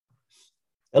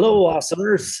Hello,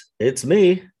 awesomers. It's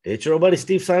me. It's your old buddy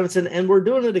Steve Simonson, and we're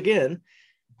doing it again.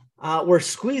 We're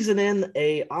squeezing in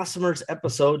a awesomers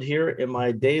episode here in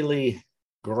my daily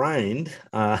grind.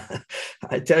 I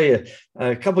tell you,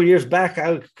 a couple years back,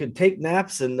 I could take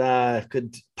naps and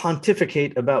could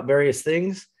pontificate about various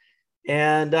things.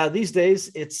 And these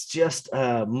days, it's just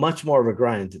much more of a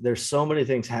grind. There's so many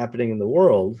things happening in the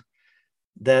world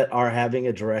that are having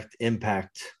a direct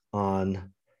impact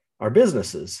on our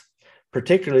businesses,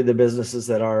 particularly the businesses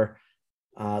that are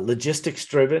logistics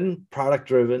driven, product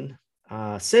driven,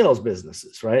 sales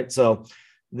businesses, right? So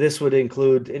this would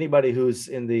include anybody who's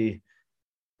in the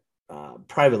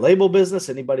private label business,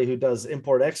 anybody who does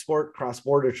import export, cross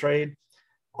border trade.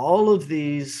 All of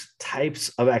these types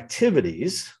of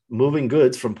activities, moving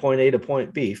goods from point A to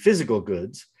point B, physical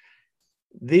goods,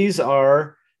 these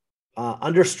are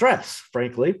under stress,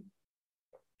 frankly.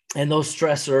 And those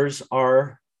stressors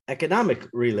are economic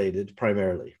related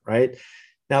primarily, right?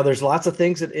 Now, there's lots of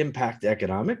things that impact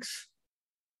economics,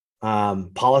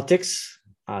 politics,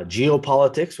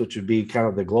 geopolitics, which would be kind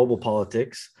of the global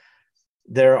politics.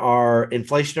 There are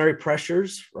inflationary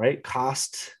pressures, right?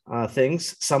 Cost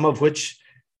things, some of which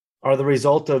are the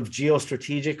result of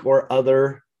geostrategic or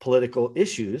other political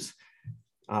issues.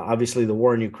 Obviously, the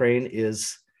war in Ukraine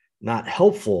is not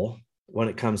helpful when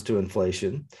it comes to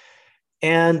inflation.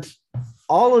 And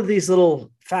all of these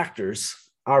little factors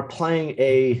are playing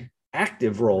a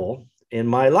active role in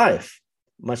my life,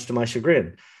 much to my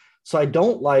chagrin. So I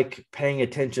don't like paying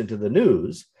attention to the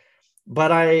news,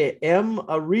 but I am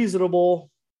a reasonable,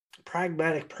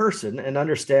 pragmatic person and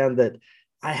understand that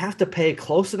I have to pay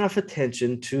close enough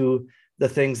attention to the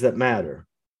things that matter.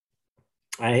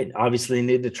 I obviously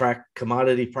need to track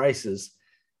commodity prices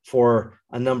for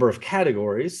a number of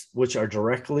categories, which are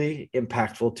directly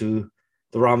impactful to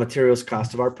the raw materials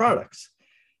cost of our products.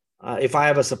 If I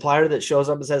have a supplier that shows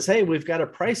up and says, hey, we've got a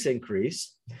price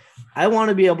increase, I want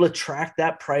to be able to track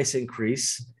that price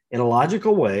increase in a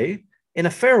logical way, in a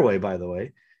fair way, by the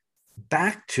way,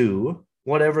 back to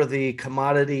whatever the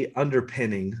commodity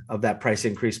underpinning of that price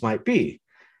increase might be.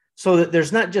 So that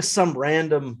there's not just some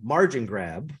random margin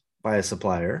grab by a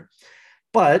supplier,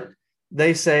 but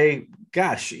they say,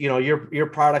 gosh, your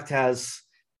product has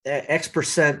X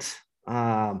percent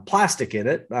plastic in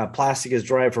it. Plastic is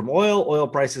derived from oil. Oil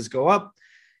prices go up.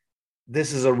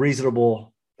 This is a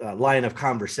reasonable line of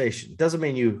conversation. Doesn't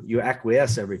mean you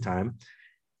acquiesce every time.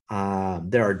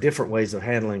 There are different ways of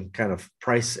handling kind of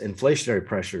price inflationary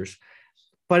pressures,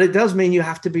 but it does mean you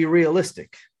have to be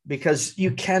realistic because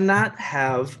you cannot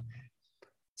have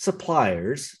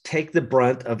suppliers take the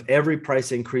brunt of every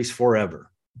price increase forever.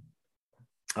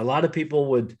 A lot of people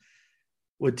would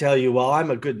tell you, well, I'm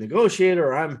a good negotiator,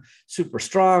 or I'm super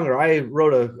strong, or I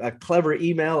wrote a clever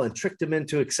email and tricked them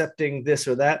into accepting this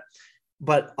or that.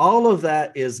 But all of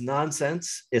that is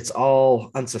nonsense. It's all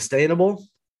unsustainable.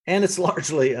 And it's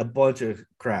largely a bunch of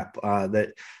crap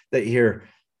that you hear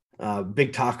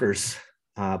big talkers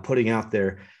putting out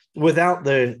there without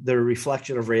the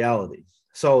reflection of reality.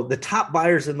 So the top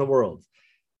buyers in the world,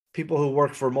 people who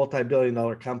work for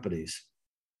multi-billion-dollar companies,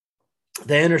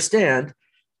 they understand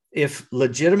if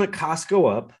legitimate costs go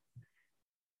up,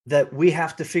 that we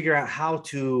have to figure out how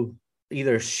to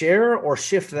either share or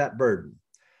shift that burden.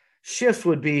 Shift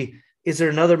would be, is there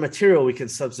another material we can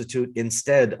substitute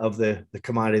instead of the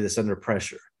commodity that's under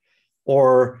pressure?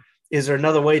 Or is there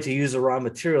another way to use a raw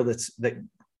material that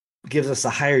gives us a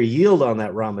higher yield on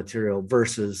that raw material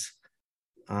versus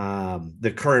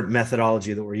the current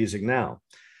methodology that we're using now?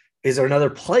 Is there another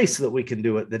place that we can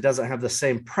do it that doesn't have the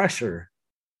same pressure?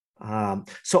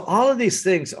 So all of these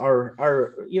things are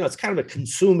it's kind of a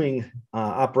consuming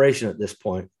operation at this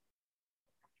point.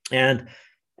 And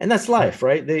that's life,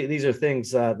 right? These are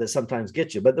things that sometimes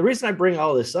get you. But the reason I bring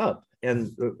all this up,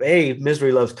 and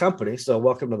misery loves company, so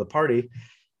welcome to the party.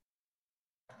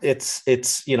 It's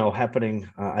happening,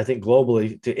 I think,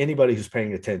 globally to anybody who's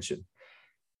paying attention.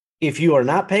 If you are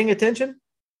not paying attention,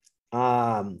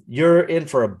 you're in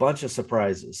for a bunch of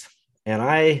surprises. And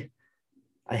I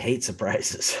hate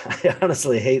surprises. I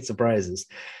honestly hate surprises.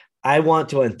 I want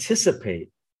to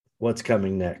anticipate what's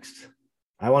coming next.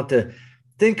 I want to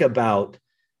think about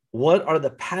what are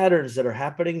the patterns that are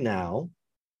happening now,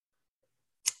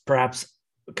 perhaps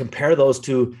compare those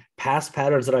to past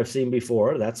patterns that I've seen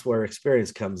before. That's where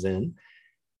experience comes in.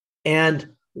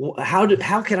 And how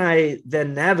can I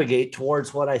then navigate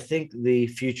towards what I think the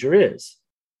future is?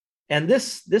 And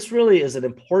this really is an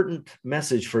important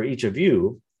message for each of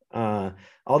you,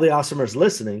 all the awesomers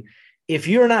listening. If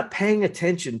you're not paying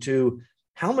attention to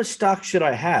how much stock should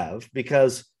I have,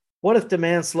 because what if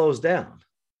demand slows down?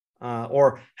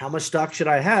 Or how much stock should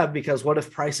I have? Because what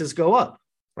if prices go up,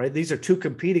 right? These are two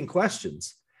competing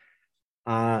questions.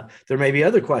 There may be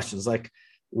other questions like,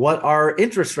 what are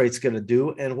interest rates going to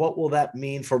do? And what will that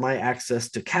mean for my access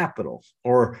to capital?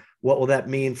 Or what will that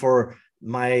mean for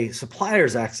my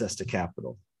supplier's access to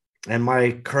capital and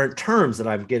my current terms that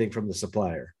I'm getting from the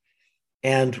supplier?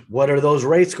 And what are those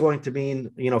rates going to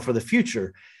mean, for the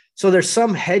future? So there's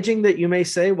some hedging that you may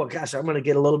say, well, gosh, I'm going to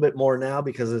get a little bit more now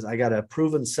because I got a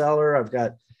proven seller. I've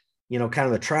got, kind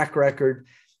of a track record,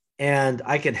 and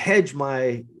I can hedge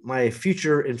my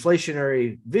future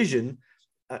inflationary vision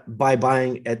by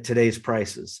buying at today's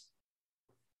prices.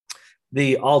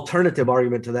 The alternative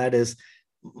argument to that is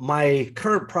my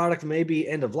current product may be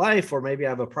end of life, or maybe I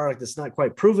have a product that's not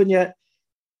quite proven yet.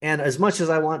 And as much as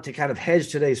I want to kind of hedge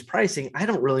today's pricing, I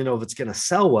don't really know if it's going to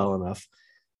sell well enough.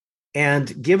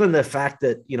 And given the fact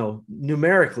that,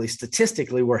 numerically,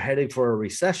 statistically, we're heading for a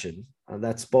recession,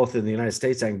 that's both in the United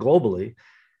States and globally,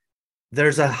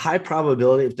 there's a high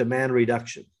probability of demand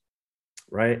reduction,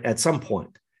 right? At some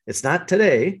point. It's not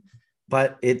today,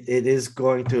 but it is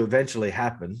going to eventually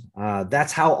happen.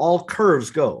 That's how all curves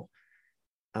go.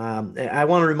 I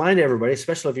want to remind everybody,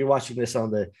 especially if you're watching this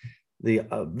on the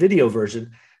video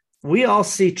version, we all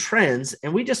see trends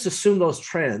and we just assume those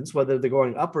trends, whether they're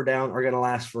going up or down, are going to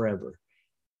last forever.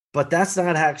 But that's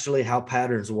not actually how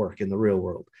patterns work in the real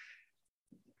world.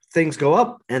 Things go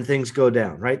up and things go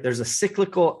down, right? There's a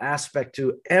cyclical aspect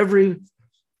to every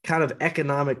kind of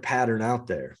economic pattern out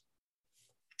there.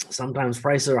 Sometimes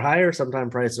prices are higher,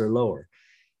 sometimes prices are lower.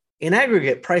 In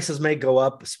aggregate, prices may go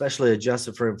up, especially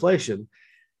adjusted for inflation.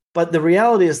 But the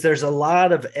reality is there's a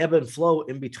lot of ebb and flow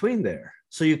in between there.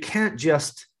 So you can't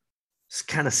just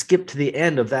kind of skip to the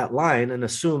end of that line and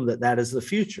assume that that is the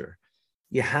future.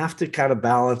 You have to kind of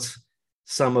balance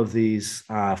some of these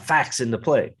facts into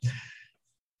play.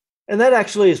 And that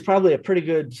actually is probably a pretty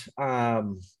good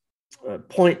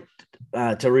point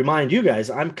to remind you guys.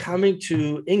 I'm coming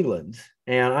to England,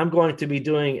 and I'm going to be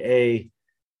doing a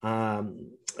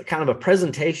kind of a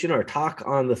presentation or a talk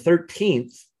on the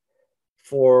 13th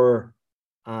for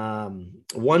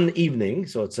one evening.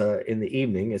 So it's in the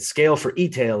evening. It's Scale for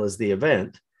E-Tail is the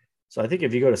event. So I think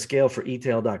if you go to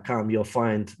scaleforetail.com, you'll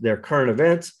find their current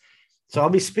events. So I'll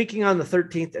be speaking on the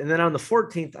 13th. And then on the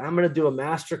 14th, I'm going to do a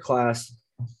masterclass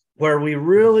where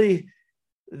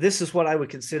this is what I would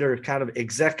consider kind of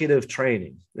executive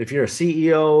training. If you're a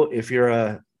CEO, if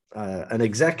you're an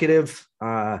executive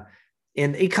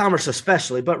in e-commerce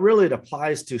especially, but really it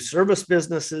applies to service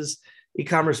businesses,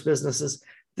 e-commerce businesses.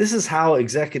 This is how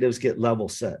executives get level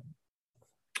set.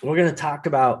 We're going to talk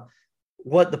about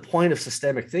what the point of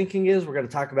systemic thinking is. We're going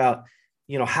to talk about,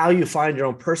 how you find your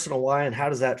own personal why and how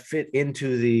does that fit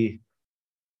into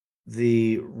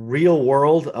the real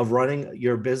world of running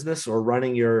your business or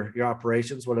running your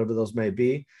operations, whatever those may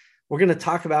be. We're going to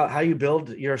talk about how you build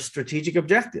your strategic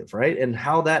objective, right? And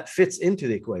how that fits into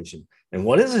the equation. And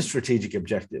what is a strategic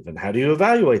objective? And how do you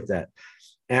evaluate that?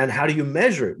 And how do you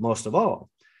measure it, most of all?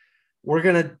 We're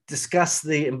going to discuss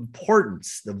the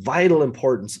vital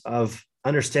importance of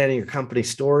understanding your company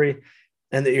story,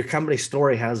 and that your company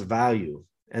story has value,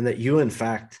 and that you, in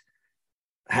fact,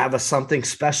 have something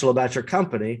special about your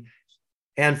company.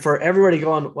 And for everybody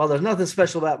going, well, there's nothing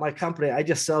special about my company, I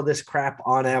just sell this crap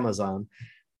on Amazon.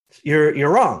 You're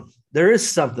wrong. There is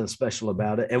something special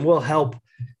about it, and we'll help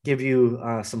give you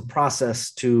some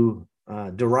process to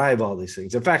derive all these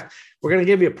things. In fact, we're going to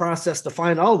give you a process to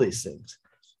find all these things: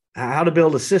 how to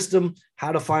build a system,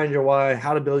 how to find your why,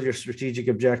 how to build your strategic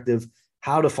objective,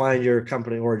 how to find your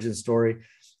company origin story,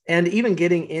 and even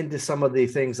getting into some of the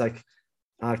things like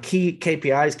key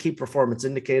KPIs, key performance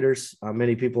indicators,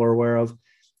 many people are aware of,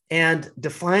 and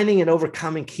defining and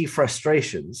overcoming key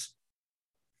frustrations.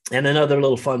 And another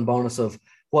little fun bonus of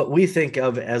what we think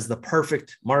of as the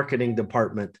perfect marketing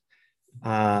department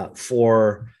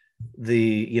for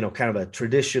the, kind of a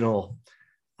traditional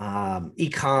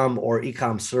e-com or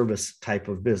e-com service type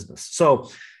of business.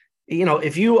 So,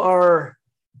 if you are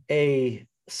a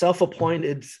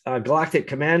self-appointed galactic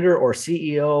commander or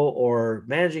CEO or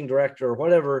managing director or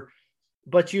whatever,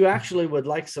 but you actually would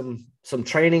like some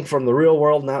training from the real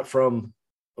world, not from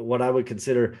what I would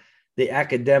consider the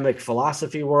academic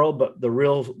philosophy world, but the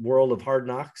real world of hard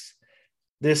knocks,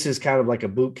 this is kind of like a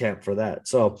boot camp for that.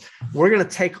 So we're going to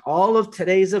take all of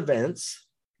today's events,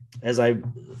 as I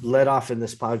led off in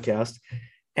this podcast,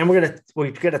 and we're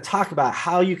going to talk about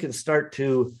how you can start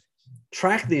to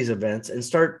track these events and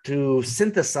start to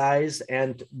synthesize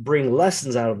and bring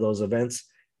lessons out of those events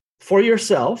for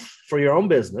yourself, for your own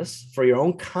business, for your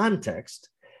own context.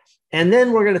 And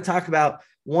then we're going to talk about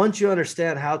once you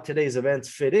understand how today's events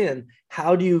fit in,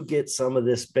 how do you get some of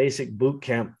this basic boot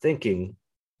camp thinking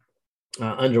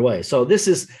underway? So this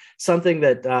is something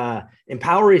that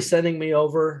Empowery is sending me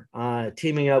over,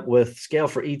 teaming up with Scale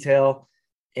for E-Tail.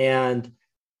 And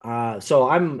so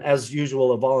I'm, as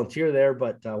usual, a volunteer there,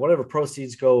 but whatever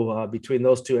proceeds go between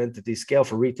those two entities, Scale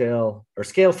for E-Tail,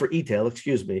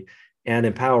 excuse me, and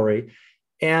Empowery.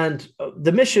 And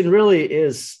the mission really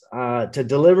is to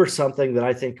deliver something that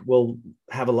I think will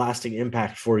have a lasting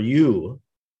impact for you,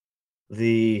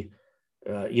 the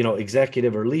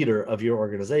executive or leader of your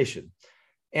organization.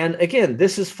 And again,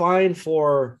 this is fine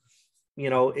for,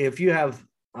 if you have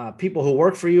people who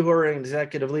work for you who are in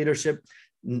executive leadership.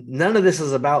 None of this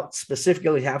is about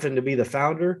specifically having to be the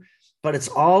founder, but it's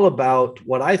all about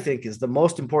what I think is the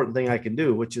most important thing I can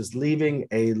do, which is leaving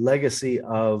a legacy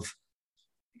of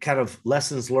kind of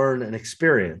lessons learned and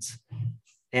experience.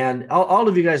 And all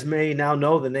of you guys may now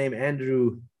know the name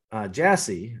Andrew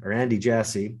Jassy, or Andy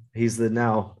Jassy. He's the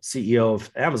now CEO of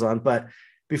Amazon, but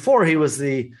before he was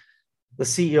the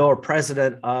CEO or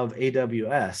president of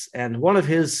AWS. And one of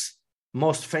his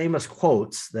most famous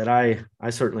quotes that I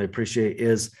certainly appreciate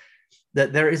is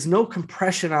that there is no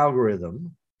compression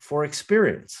algorithm for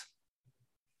experience.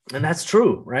 And that's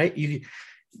true, right?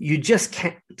 You just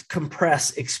can't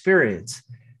compress experience,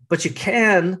 but you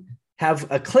can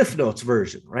have a Cliff Notes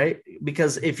version, right?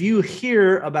 Because if you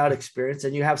hear about experience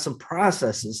and you have some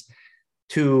processes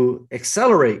to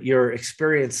accelerate your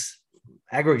experience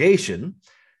aggregation,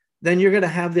 then you're going to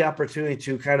have the opportunity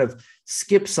to kind of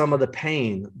skip some of the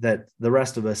pain that the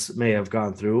rest of us may have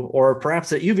gone through, or perhaps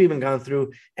that you've even gone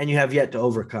through and you have yet to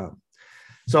overcome.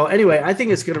 So anyway, I think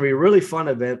it's going to be a really fun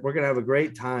event. We're going to have a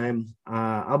great time.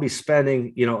 I'll be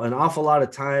spending, an awful lot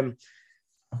of time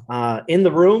in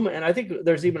the room. And I think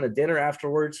there's even a dinner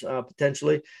afterwards,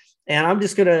 potentially. And I'm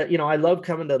just going to, I love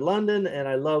coming to London, and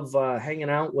I love hanging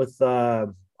out with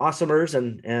awesomers,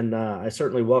 and I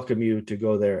certainly welcome you to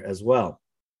go there as well.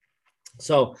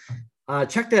 So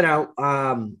check that out,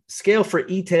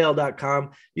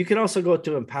 scaleforetail.com. You can also go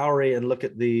to Empowery and look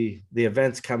at the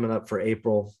events coming up for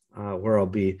April, where I'll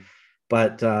be.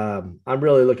 But I'm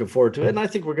really looking forward to it, and I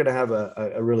think we're going to have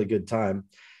a really good time.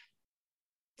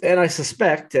 And I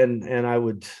suspect, and I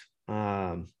would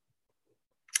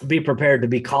be prepared to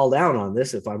be called out on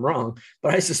this if I'm wrong,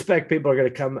 but I suspect people are going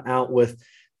to come out with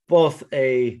both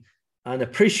an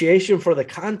appreciation for the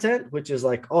content, which is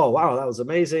like, oh, wow, that was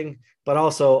amazing. But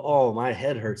also, oh, my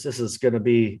head hurts. This is going to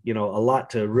be, a lot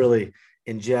to really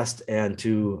ingest and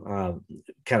to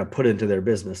kind of put into their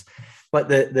business. But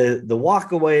the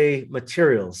walk-away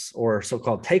materials, or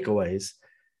so-called takeaways,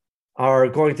 are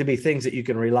going to be things that you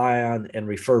can rely on and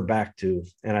refer back to.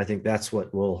 And I think that's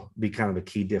what will be kind of a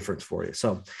key difference for you.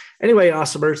 So anyway,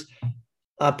 awesomers,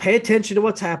 pay attention to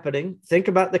what's happening. Think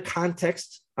about the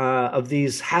context of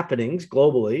these happenings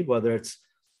globally, whether it's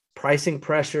pricing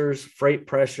pressures, freight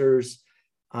pressures,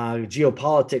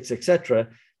 geopolitics, etc.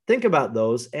 Think about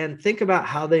those and think about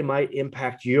how they might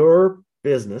impact your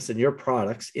business and your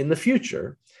products in the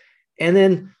future. And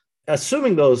then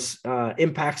assuming those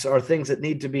impacts are things that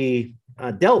need to be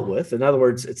dealt with, in other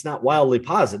words, it's not wildly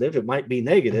positive, it might be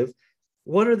negative.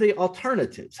 What are the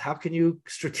alternatives? How can you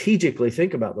strategically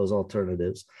think about those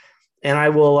alternatives? And I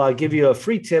will give you a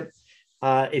free tip.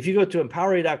 If you go to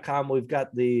empowery.com, we've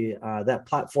got that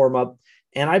platform up,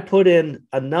 and I put in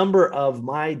a number of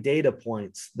my data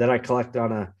points that I collect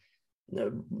on a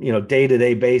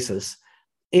day-to-day basis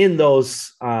in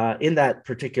that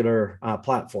particular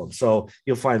platform. So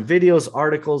you'll find videos,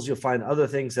 articles, you'll find other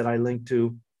things that I link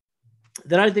to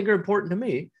that I think are important to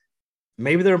me.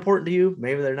 Maybe they're important to you,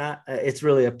 maybe they're not. It's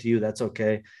really up to you. That's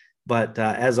okay. But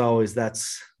as always,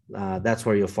 that's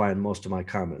where you'll find most of my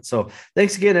comments. So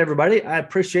thanks again, everybody. I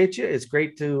appreciate you. It's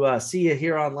great to see you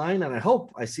here online, and I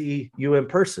hope I see you in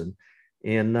person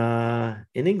in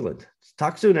England.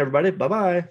 Talk soon, everybody. Bye-bye.